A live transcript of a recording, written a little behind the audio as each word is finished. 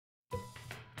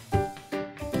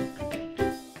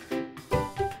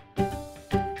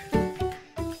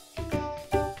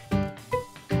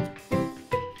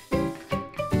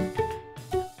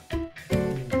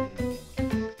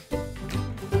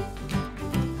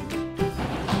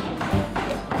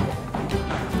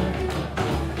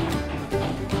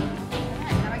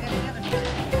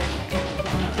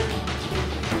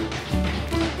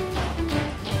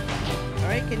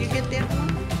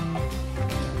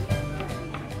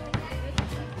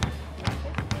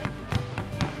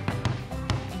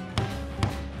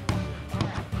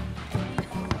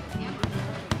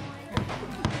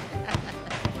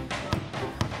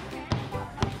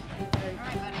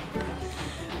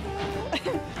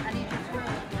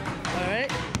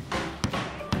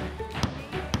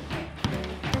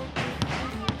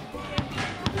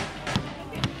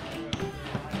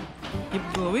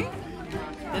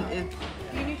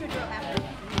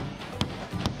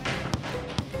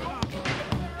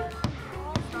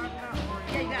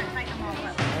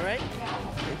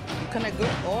Can I go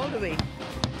all the way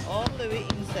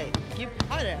inside? Keep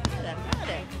harder, harder,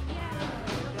 harder,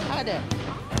 harder.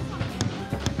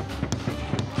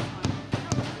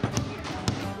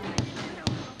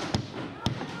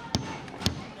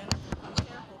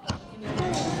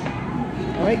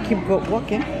 All right, keep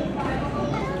walking.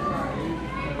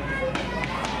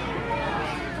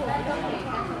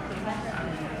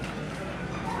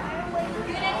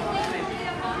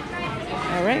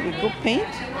 All right, we go paint.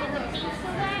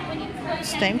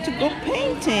 It's time to go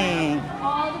painting.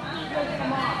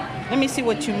 Let me see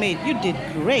what you made. You did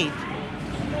great.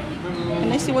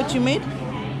 Can I see what you made?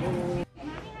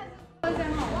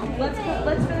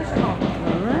 Let's finish it home.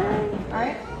 All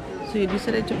right. So you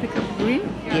decided to pick up green?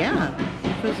 Yeah.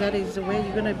 Because that is the way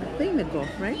you're gonna be playing the golf,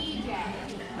 right?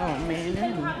 Oh man,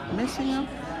 I'm messing up.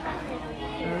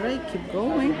 All right, keep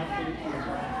going.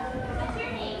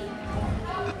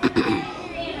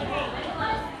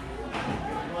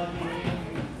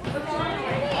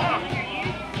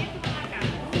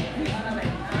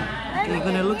 You're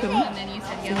gonna look at me? And then you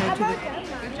said Say hi to the...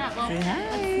 Good job. Well, Say hi.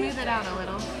 let's smooth it out a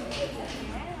little.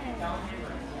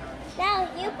 Now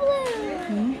you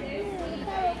blue.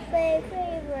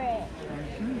 Favorite.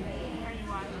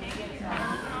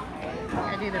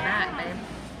 I do the back, babe.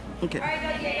 Okay.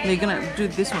 Now you're gonna do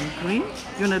this one green?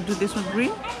 You wanna do this one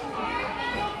green?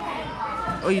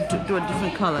 Or you do a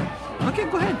different color? Okay,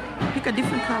 go ahead. Pick a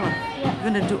different color. Yeah.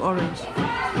 You're gonna do orange.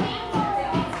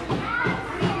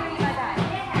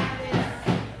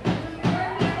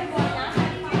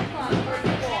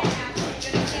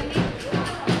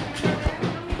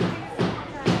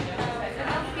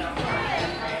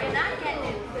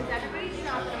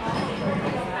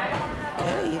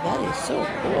 Hey, that is so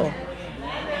cool.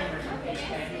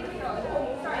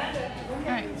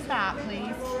 Alright, stop, please.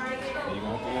 You're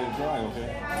gonna have to let it dry, okay?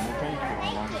 I'm gonna paint it. I'm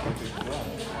gonna let it dry.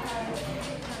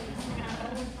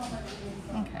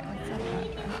 Okay, let's set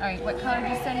that. Alright, what color did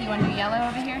you say? You want to do yellow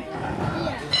over here?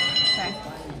 Yeah. Okay.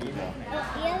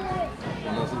 Yellow.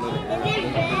 Unless it let it Is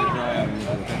it red? dry out and you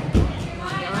do it.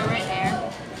 Yellow right there.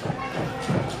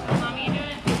 Mommy, you do it?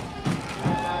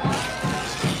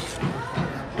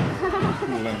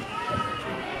 Cool, then.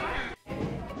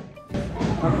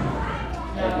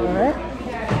 All right.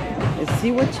 Let's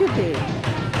see what you did.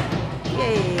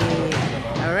 Yay.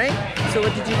 All right. So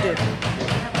what did you do? You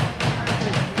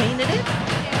painted it?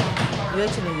 You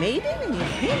actually made it and you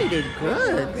painted it.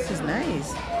 Good. This is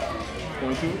nice.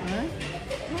 Going to it? Huh?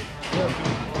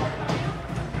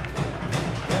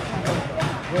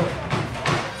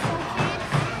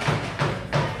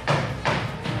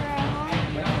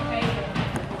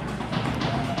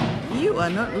 You are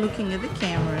not looking at the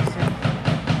camera, so.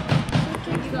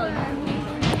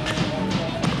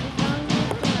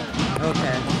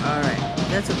 Okay, all right.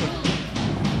 That's okay.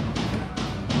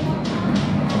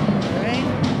 All right.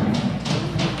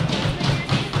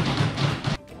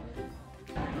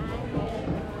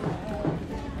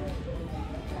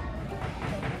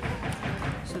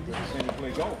 So this is And you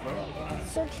play golf, right?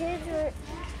 So kids were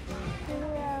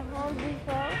Home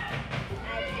Depot.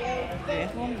 the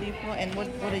Home Depot, and what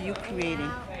are you creating?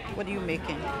 What are you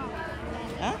making?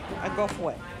 Huh? A golf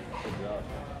what?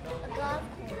 A golf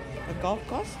A golf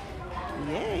course?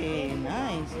 Yay,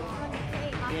 nice.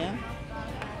 Yeah.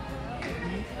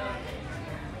 Mhm.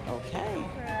 Okay.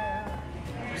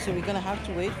 So we're gonna have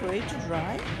to wait for it to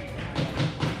dry.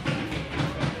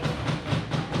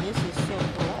 This is so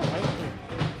cool. I like it.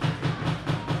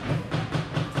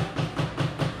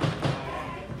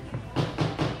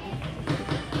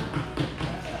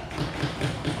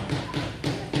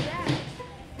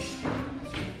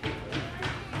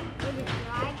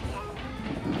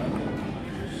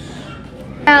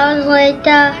 Hours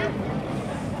later.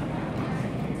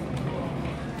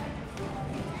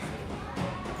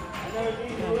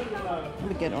 Let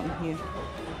me get on here.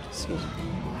 Excuse me.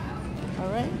 All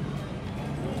right.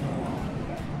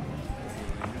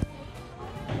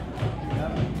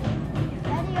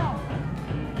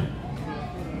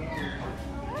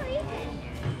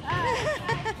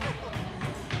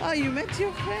 Oh, you met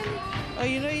your friend? Oh,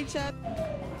 you know each other?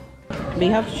 We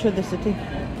have to show the city.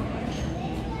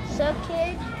 So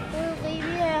kids, we're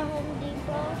leaving at Home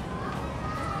Depot.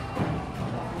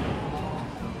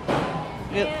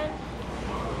 Yep. And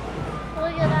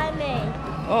look what I made.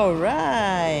 All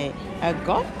right, a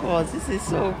golf course. This is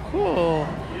so cool.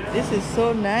 This is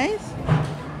so nice.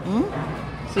 Hmm?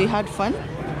 So you had fun?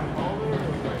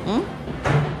 Hmm?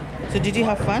 So did you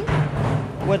have fun?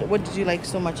 What did you like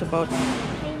so much about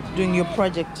doing your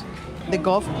project? The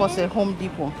golf course at Home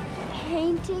Depot.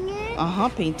 Painting it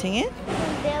Painting it.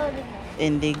 and building it.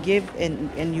 and they give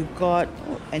and you got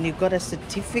a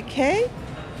certificate,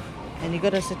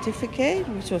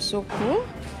 which was so cool.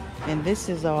 And this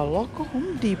is our local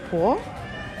Home Depot.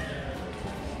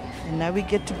 And now we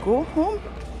get to go home.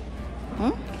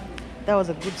 That was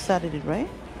a good Saturday, right?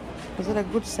 Was it a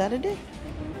good Saturday?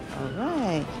 All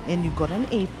right. And you got an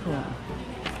apron.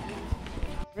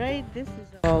 Right, this is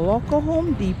our local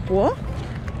Home Depot.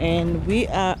 And we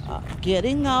are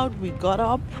getting out. We got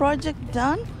our project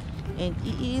done. And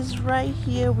he is right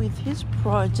here with his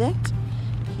project.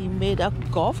 He made a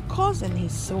golf course and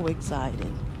he's so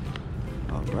excited.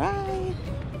 All right.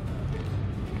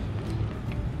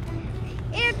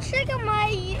 And check out my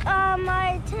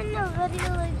Nintendo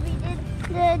video, like we did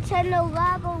the Nintendo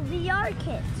Labo VR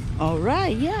kit. All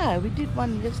right, yeah, we did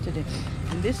one yesterday.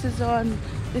 And this is our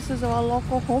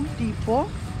local Home Depot.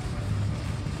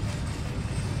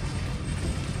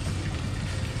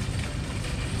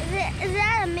 Is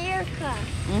that America?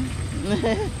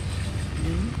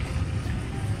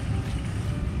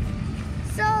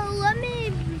 So let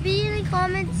me be in the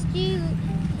comments.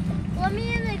 Let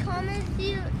me in the comments. Do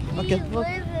you Okay, live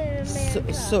in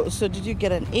America? so did you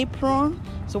get an apron?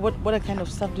 So what kind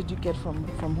of stuff did you get from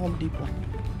Home Depot?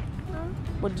 Huh?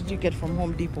 What did you get from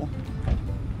Home Depot?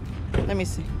 Let me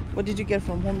see. What did you get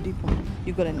from Home Depot?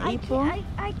 You got an apron?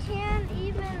 I can't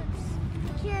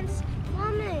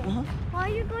Mommy, why are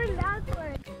you going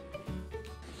backwards?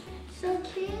 So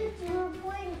kids, we're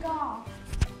playing golf.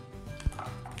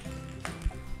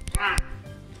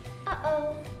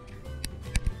 Uh-oh.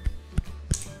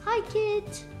 Hi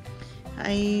kids.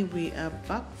 Hi, we are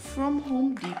back from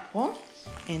Home Depot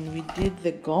and we did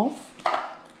the golf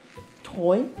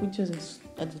toy, which is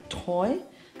a toy,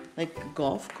 like a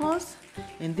golf course.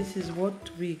 And this is what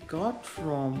we got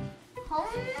from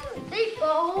Home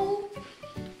Depot.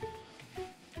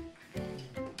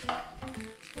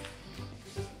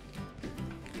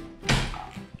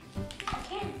 I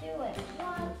can't do it.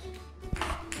 What?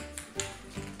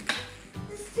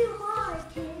 It's too hard,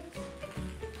 kids.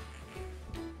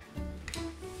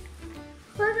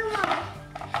 Look at mom.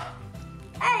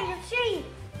 Hey, your sheep.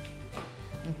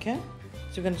 Okay,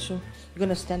 so you're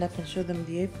gonna stand up and show them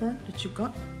the apron that you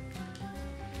got.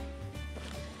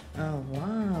 Oh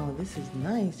wow, this is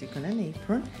nice. You got an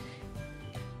apron.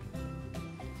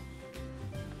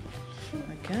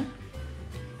 Okay.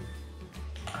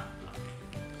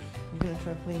 I'm gonna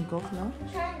try playing golf now. I'm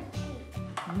trying to cheat.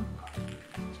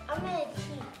 I'm gonna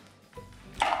cheat.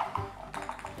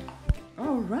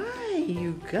 All right,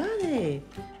 you got it.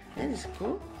 That is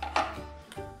cool.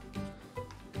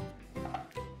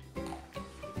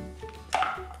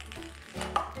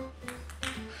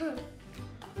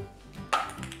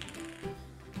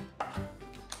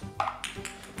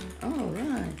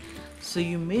 So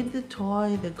you made the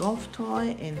toy, the golf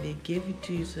toy, and they gave it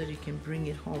to you so that you can bring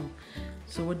it home.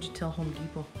 So what did you tell Home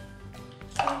Depot?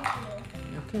 Thank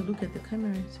you. Okay, look at the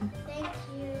camera and say, Thank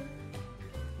you.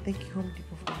 thank you, Home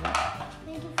Depot, for what?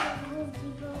 Thank you for Home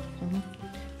Depot.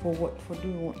 For what? For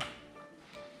doing what?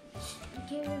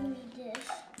 Giving me this.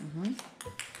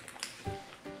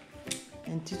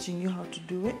 And teaching you how to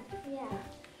do it? Yeah.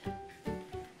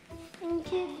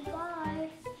 Thank you. Bye.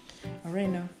 All right,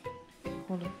 now,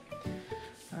 hold on.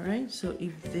 All right, so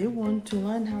if they want to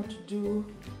learn how to do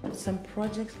some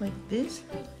projects like this,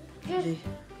 Just they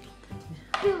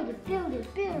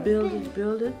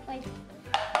build it. Like,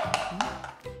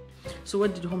 So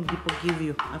what did Home Depot give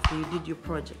you after you did your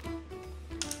project?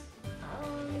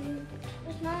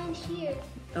 there's none here.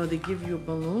 Oh, they give you a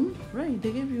balloon? Right,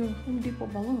 they gave you a Home Depot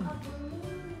balloon.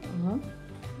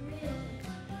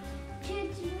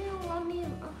 Kids, you didn't want me.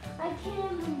 I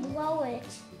can't even blow it.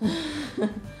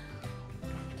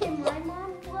 Can my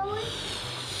mom blow it?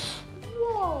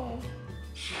 Whoa.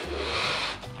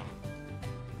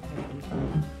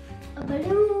 A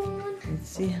balloon. Let's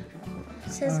see.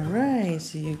 Says All right,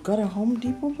 so you got a Home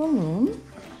Depot balloon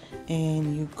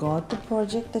and you got the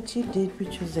project that you did,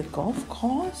 which was a golf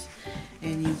course,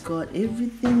 and you got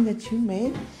everything that you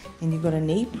made, and you got an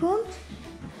apron,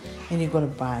 and you got a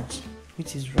badge,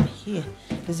 which is right here.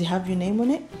 Does it have your name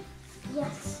on it?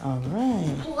 yes. All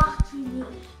right. Lucky me.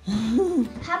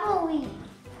 How about we?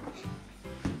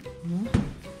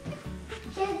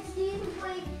 Kids, these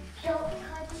way don't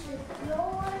touch the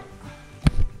floor.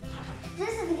 This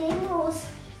is the game rules.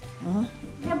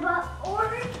 The butt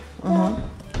order. The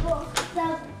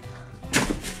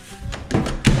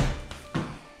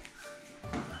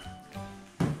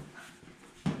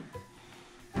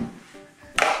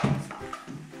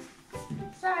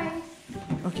sorry.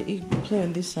 Okay, you play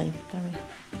on this side. Come here.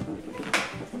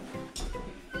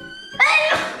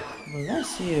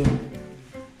 Bless you.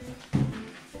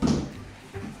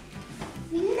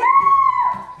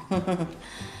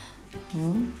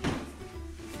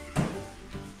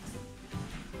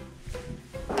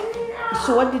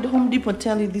 So what did Home Depot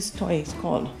tell you this toy is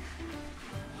called?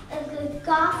 A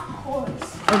golf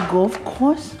course. A golf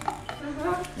course?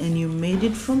 Uh-huh. And you made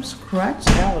it from scratch?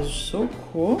 That was so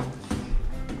cool.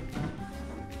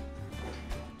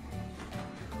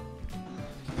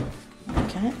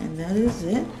 Okay, and that is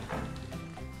it.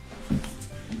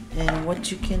 And what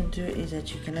you can do is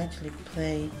that you can actually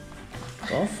play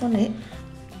golf on it.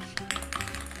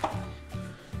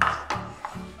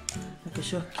 Okay,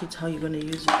 show kids how you're going to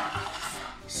use it.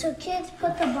 So kids,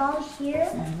 put the ball here.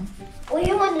 Or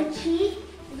you want to cheat?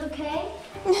 It's okay.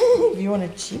 If you want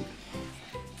to cheat.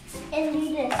 And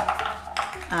do this.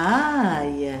 Ah,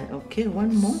 yeah. Okay,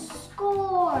 one more.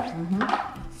 Score.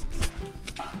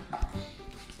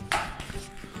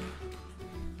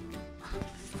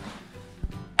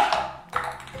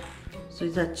 So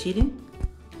is that cheating?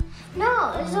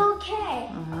 No, it's okay.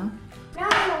 Uh-huh. Now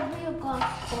I'm a real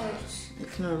golf course.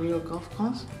 It's not a real golf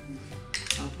course?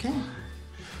 Okay.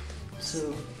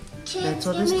 So Kids, that's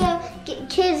all give this me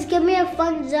kids, give me a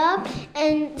thumbs up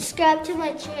and subscribe to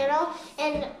my channel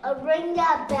and ring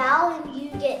that bell and you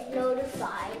get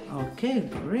notified. Okay,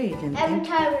 great. And Every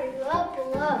time we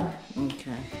upload.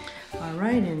 okay. All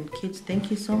right, and kids, thank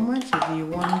you so much. If you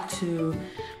want to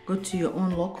go to your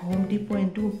own local Home Depot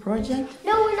and do a project.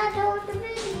 No, we're not done with the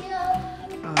video.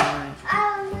 All right.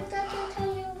 I'll tell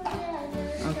you over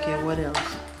there. Okay, what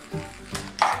else?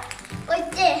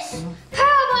 Like this.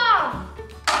 Powerbomb!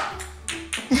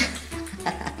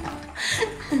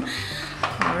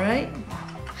 All right.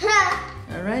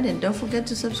 All right, and don't forget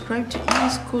to subscribe to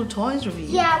E's Cool Toys Review.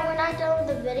 Yeah, we're not done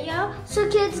with the video. So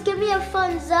kids, give me a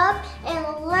thumbs up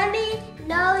and let me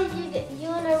know if you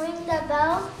want to ring the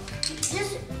bell.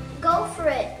 Just go for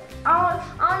it. I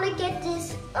want to get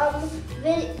this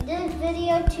this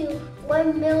video to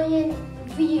 1 million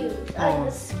views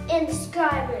and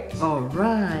subscribers. All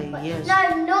right, yes.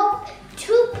 No,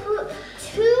 2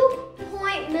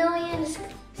 million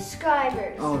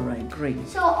subscribers. All right, great.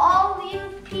 So all of you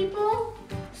people,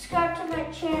 subscribe to my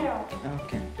channel.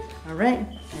 Okay. All right,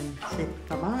 and say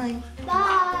bye-bye.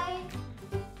 Bye.